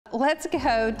Let's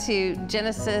go to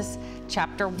Genesis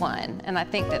chapter 1, and I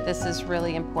think that this is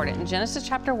really important. In Genesis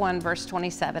chapter 1, verse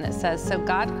 27, it says, "So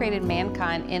God created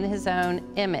mankind in his own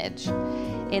image.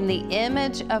 In the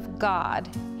image of God,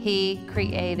 he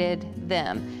created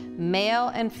them. Male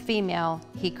and female,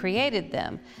 he created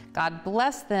them. God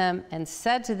blessed them and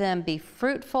said to them, be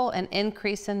fruitful and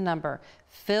increase in number.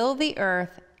 Fill the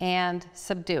earth and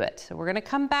subdue it." So we're going to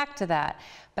come back to that.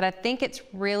 But I think it's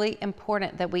really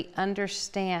important that we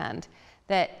understand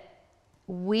that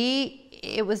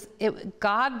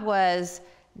God was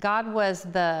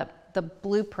the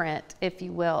blueprint, if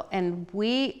you will, and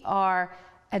we are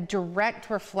a direct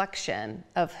reflection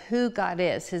of who God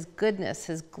is, his goodness,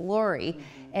 his glory.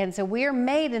 And so we are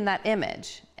made in that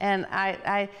image. And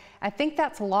I think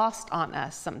that's lost on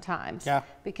us sometimes,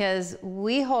 because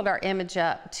we hold our image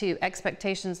up to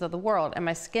expectations of the world. Am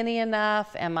I skinny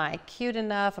enough? Am I cute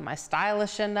enough? Am I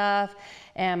stylish enough?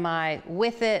 Am I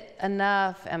with it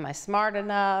enough? Am I smart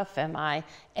enough? Am I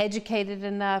educated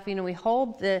enough? You know, we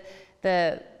hold the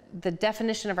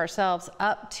definition of ourselves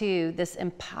up to this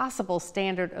impossible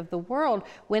standard of the world,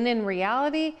 when in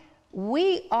reality,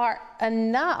 we are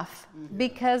enough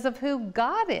because of who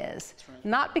God is,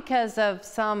 not because of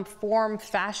some form,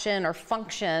 fashion, or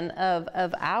function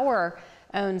of our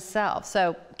own self.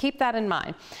 So keep that in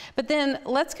mind. But then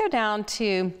let's go down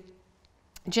to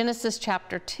Genesis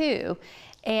chapter 2.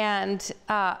 And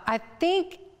I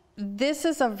think this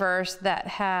is a verse that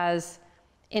has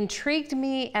intrigued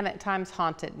me and at times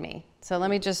haunted me. So let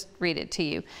me just read it to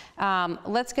you.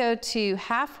 Let's go to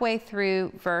halfway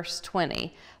through verse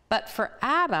 20. "But for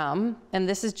Adam," and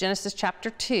this is Genesis chapter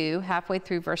 2, halfway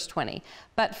through verse 20.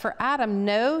 "But for Adam,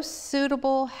 no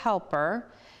suitable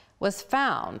helper was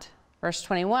found." Verse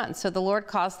 21, "So the Lord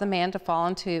caused the man to fall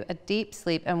into a deep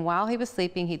sleep, and while he was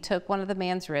sleeping, he took one of the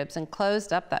man's ribs and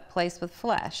closed up that place with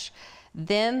flesh.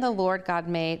 Then the Lord God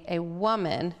made a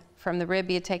woman from the rib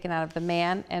he had taken out of the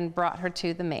man and brought her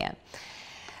to the man."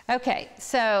 Okay,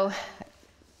 so,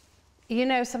 you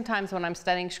know, sometimes when I'm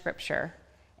studying scripture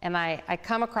and I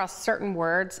come across certain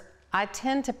words, I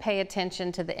tend to pay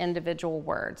attention to the individual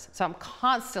words. So I'm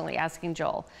constantly asking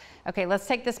Joel, okay, let's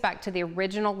take this back to the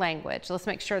original language. Let's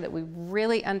make sure that we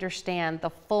really understand the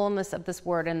fullness of this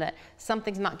word and that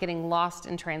something's not getting lost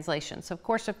in translation. So of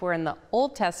course, if we're in the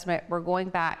Old Testament, we're going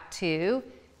back to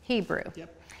Hebrew.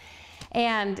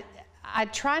 And I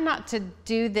try not to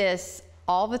do this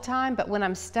all the time, but when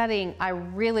I'm studying, I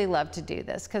really love to do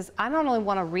this, because I not only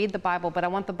want to read the Bible, but I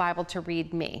want the Bible to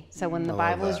read me. So when the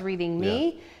Bible is reading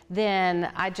me, then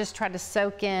I just try to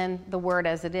soak in the word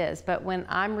as it is. But when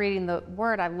I'm reading the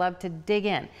word, I love to dig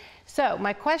in. So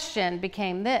my question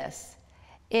became this: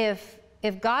 if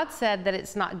God said that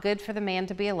it's not good for the man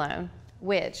to be alone,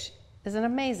 which is an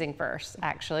amazing verse,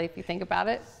 actually, if you think about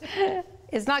it,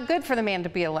 it's not good for the man to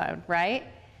be alone, right?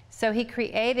 So he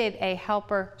created a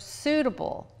helper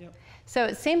suitable. So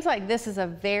it seems like this is a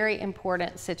very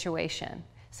important situation.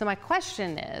 So my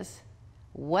question is,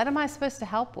 what am I supposed to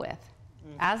help with?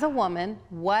 As a woman,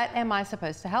 what am I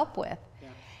supposed to help with?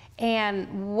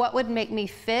 And what would make me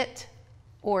fit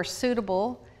or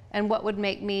suitable, and what would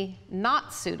make me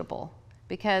not suitable?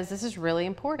 Because this is really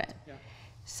important.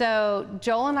 So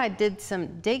Joel and I did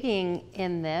some digging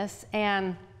in this,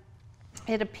 and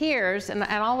it appears, and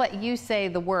I'll let you say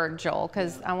the word, Joel,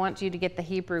 because I want you to get the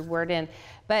Hebrew word in,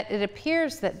 but it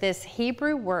appears that this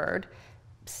Hebrew word,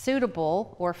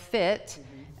 suitable or fit,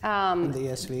 in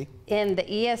the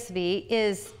ESV,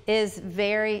 is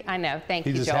very, I know, thank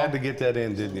you, Joel. You just had to get that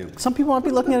in, didn't you? Some people might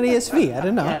be looking at ESV, I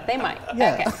don't know. Yeah, they might.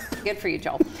 Okay, good for you,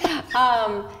 Joel.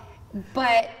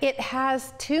 But it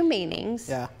has two meanings.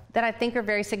 That I think are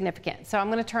very significant. So I'm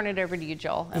going to turn it over to you,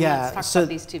 Joel, and let's talk about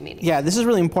these two meanings. Yeah, this is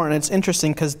really important. It's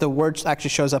interesting because the word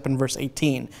actually shows up in verse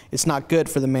 18. It's not good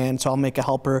for the man, so I'll make a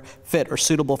helper fit or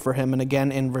suitable for him. And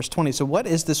again in verse 20. So what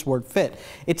is this word fit?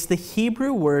 It's the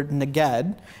Hebrew word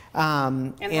neged.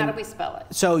 And how do we spell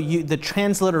it? So the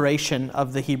transliteration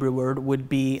of the Hebrew word would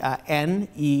be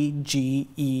N-E-G-E-D.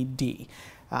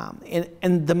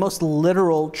 And the most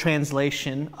literal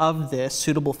translation of this,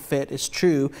 suitable fit, is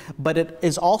true, but it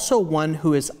is also one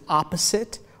who is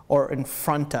opposite or in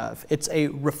front of. It's a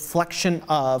reflection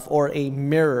of or a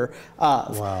mirror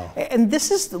of. Wow. And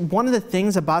this is one of the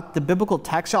things about the biblical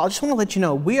text. I just want to let you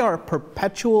know, we are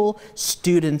perpetual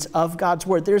students of God's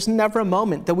Word. There's never a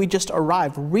moment that we just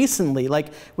arrive. Recently,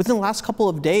 like within the last couple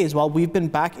of days, while we've been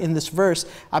back in this verse,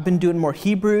 I've been doing more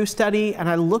Hebrew study, and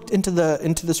I looked into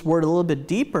this word a little bit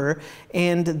deeper.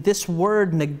 And this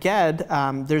word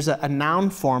neged, there's a noun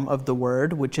form of the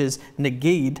word, which is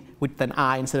negid, with an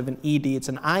I instead of an ed. It's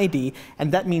an ID,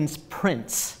 and that means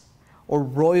prince or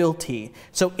royalty.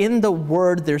 So in the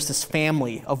word, there's this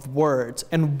family of words,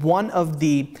 and one of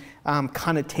the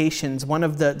connotations, one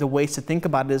of the ways to think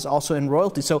about it is also in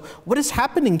royalty. So what is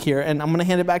happening here, and I'm going to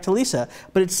hand it back to Lysa,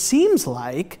 but it seems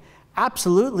like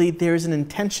absolutely there's an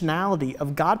intentionality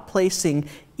of God placing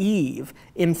Eve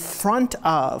in front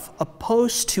of,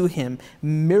 opposed to him,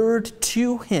 mirrored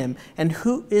to him. And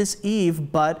who is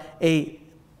Eve but a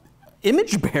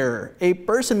image bearer, a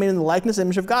person made in the likeness and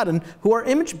image of God? And who are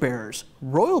image bearers?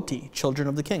 Royalty, children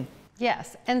of the king.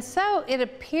 Yes, and so it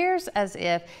appears as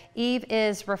if Eve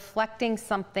is reflecting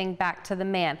something back to the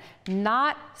man,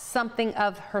 not something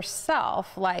of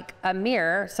herself like a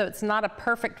mirror, so it's not a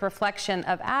perfect reflection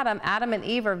of Adam. Adam and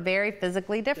Eve are very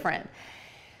physically different.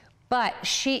 But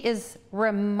she is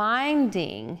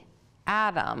reminding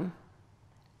Adam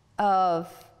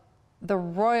of the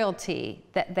royalty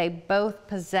that they both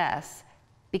possess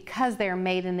because they are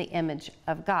made in the image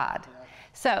of God.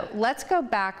 So let's go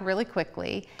back really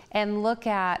quickly and look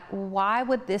at why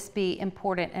would this be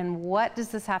important and what does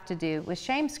this have to do with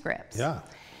shame scripts? Yeah.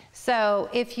 So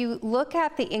if you look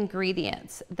at the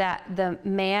ingredients that the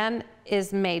man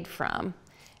is made from,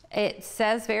 it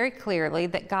says very clearly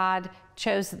that God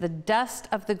chose the dust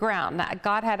of the ground. Now,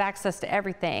 God had access to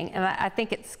everything, and I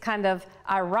think it's kind of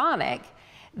ironic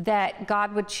that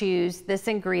God would choose this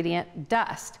ingredient,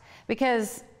 dust,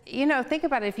 because you know, think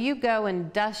about it. If you go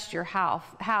and dust your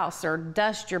house or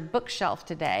dust your bookshelf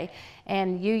today,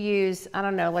 and you use, I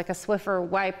don't know, like a Swiffer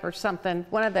wipe or something,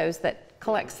 one of those that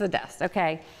collects the dust,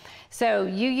 okay? So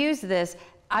you use this.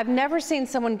 I've never seen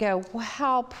someone go,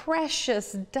 wow,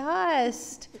 precious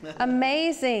dust,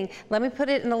 amazing. Let me put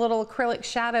it in a little acrylic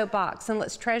shadow box and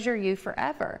let's treasure you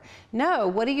forever. No,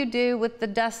 what do you do with the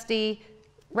dusty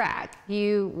rag?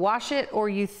 You wash it or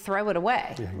you throw it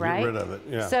away, right? Get rid of it,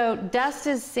 yeah. So dust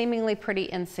is seemingly pretty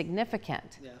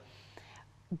insignificant. Yeah.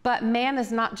 But man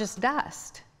is not just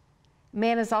dust.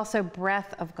 Man is also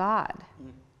breath of God,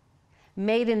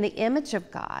 made in the image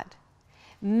of God,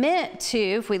 meant to,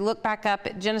 if we look back up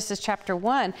at Genesis chapter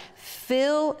 1,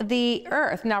 fill the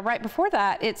earth. Now, right before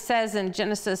that, it says in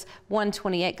Genesis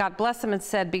 1:28, God blessed them and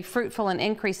said, be fruitful and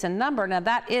increase in number. Now,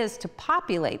 that is to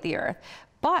populate the earth.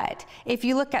 But if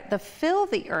you look at the fill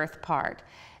the earth part,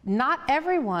 not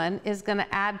everyone is going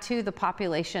to add to the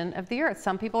population of the earth.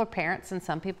 Some people are parents and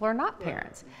some people are not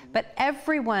parents. But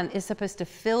everyone is supposed to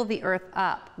fill the earth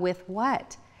up with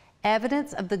what?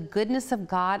 Evidence of the goodness of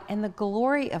God and the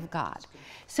glory of God.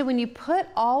 So when you put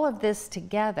all of this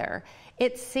together,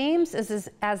 it seems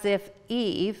as if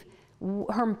Eve,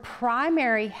 her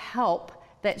primary help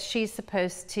that she's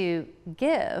supposed to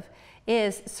give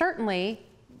is certainly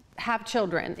have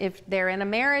children. If they're in a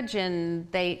marriage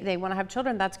and they want to have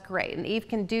children, that's great. And Eve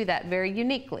can do that very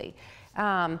uniquely.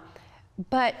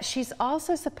 But she's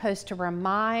also supposed to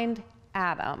remind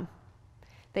Adam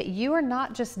that you are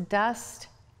not just dust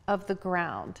of the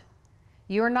ground.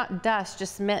 You are not dust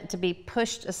just meant to be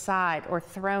pushed aside or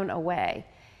thrown away.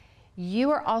 You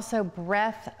are also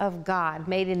breath of God,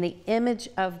 made in the image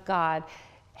of God,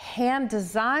 hand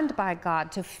designed by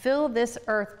God to fill this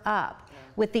earth up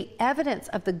with the evidence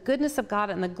of the goodness of God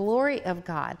and the glory of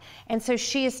God. And so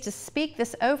she is to speak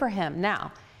this over him.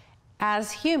 Now,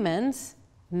 as humans,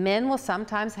 men will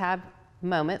sometimes have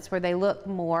moments where they look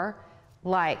more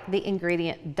like the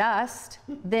ingredient dust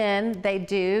than they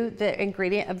do the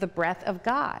ingredient of the breath of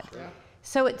God. Yeah.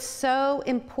 So it's so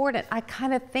important. I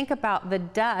kind of think about the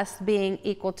dust being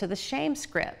equal to the shame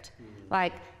script.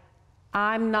 Like,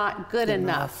 I'm not good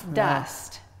enough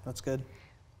dust. Yeah. That's good.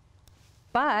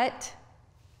 But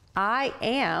I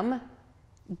am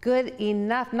good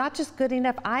enough, not just good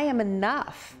enough, I am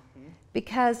enough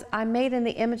because I'm made in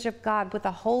the image of God with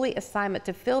a holy assignment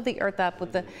to fill the earth up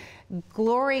with the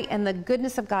glory and the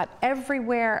goodness of God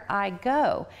everywhere I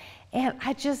go. And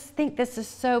I just think this is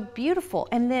so beautiful.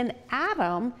 And then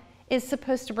Adam is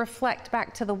supposed to reflect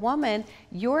back to the woman,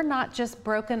 you're not just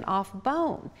broken off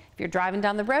bone. If you're driving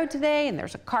down the road today and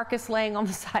there's a carcass laying on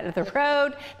the side of the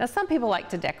road, now some people like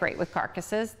to decorate with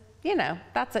carcasses. You know,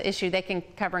 that's an issue they can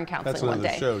cover in counseling one day.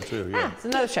 That's another show too, yeah. It's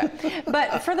another show.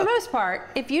 But for the most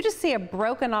part, if you just see a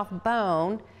broken off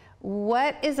bone,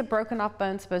 what is a broken off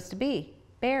bone supposed to be?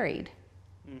 Buried,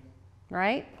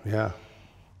 right? Yeah.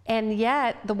 And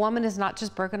yet the woman is not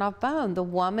just broken off bone. The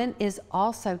woman is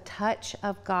also touch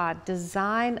of God,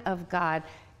 design of God,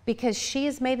 because she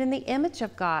is made in the image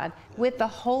of God with the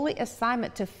holy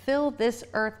assignment to fill this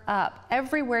earth up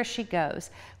everywhere she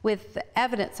goes with the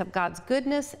evidence of God's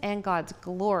goodness and God's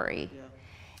glory. Yeah.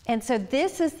 And so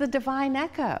this is the divine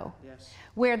echo, Yes.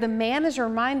 where the man is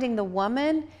reminding the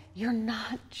woman, you're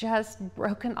not just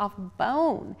broken off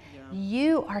bone. Yeah.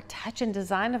 You are touch and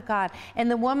design of God.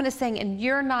 And the woman is saying, and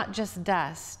you're not just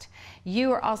dust.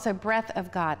 You are also breath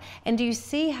of God. And do you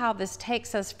see how this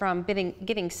takes us from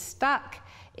getting stuck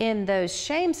in those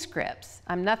shame scripts?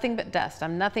 I'm nothing but dust.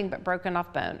 I'm nothing but broken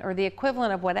off bone, or the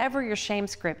equivalent of whatever your shame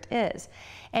script is,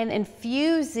 and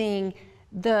infusing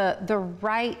the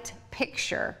right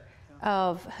picture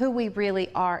of who we really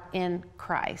are in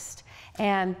Christ.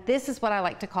 And this is what I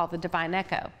like to call the divine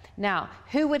echo. Now,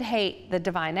 who would hate the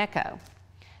divine echo?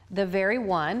 The very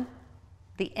one,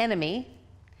 the enemy,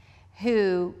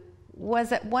 who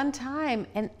was at one time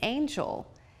an angel,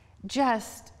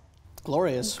 just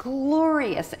Glorious.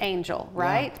 glorious angel,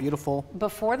 right? Yeah, beautiful.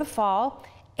 Before the fall.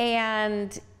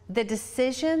 And the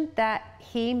decision that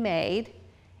he made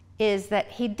is that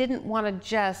he didn't want to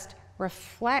just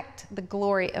reflect the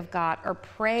glory of God or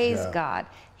praise God.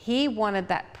 He wanted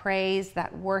that praise,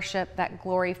 that worship, that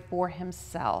glory for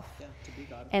himself. Yeah, to be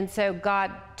God. And so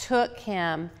God took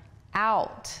him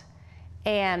out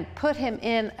and put him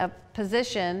in a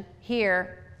position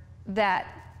here that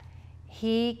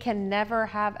he can never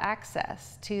have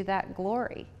access to that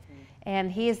glory.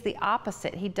 And he is the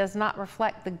opposite. He does not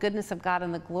reflect the goodness of God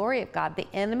and the glory of God. The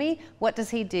enemy, what does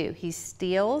he do? He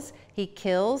steals, he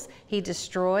kills, he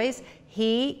destroys.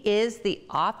 He is the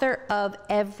author of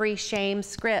every shame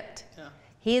script. Yeah.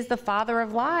 He is the father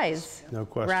of lies. No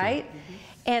question. Right?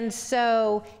 And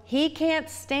so he can't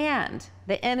stand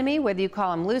the enemy, whether you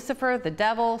call him Lucifer, the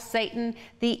devil, Satan.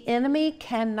 The enemy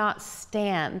cannot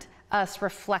stand us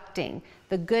reflecting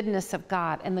the goodness of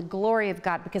God and the glory of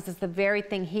God, because it's the very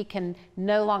thing he can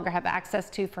no longer have access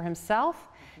to for himself.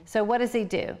 So what does he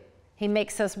do? He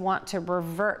makes us want to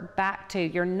revert back to,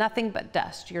 you're nothing but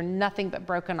dust, you're nothing but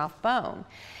broken off bone.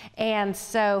 And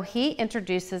so he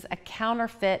introduces a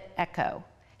counterfeit echo.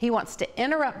 He wants to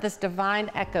interrupt this divine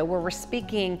echo where we're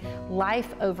speaking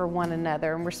life over one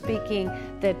another, and we're speaking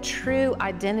the true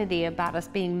identity about us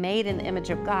being made in the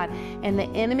image of God. And the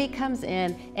enemy comes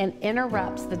in and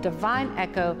interrupts the divine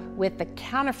echo with the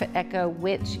counterfeit echo,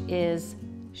 which is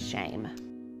shame.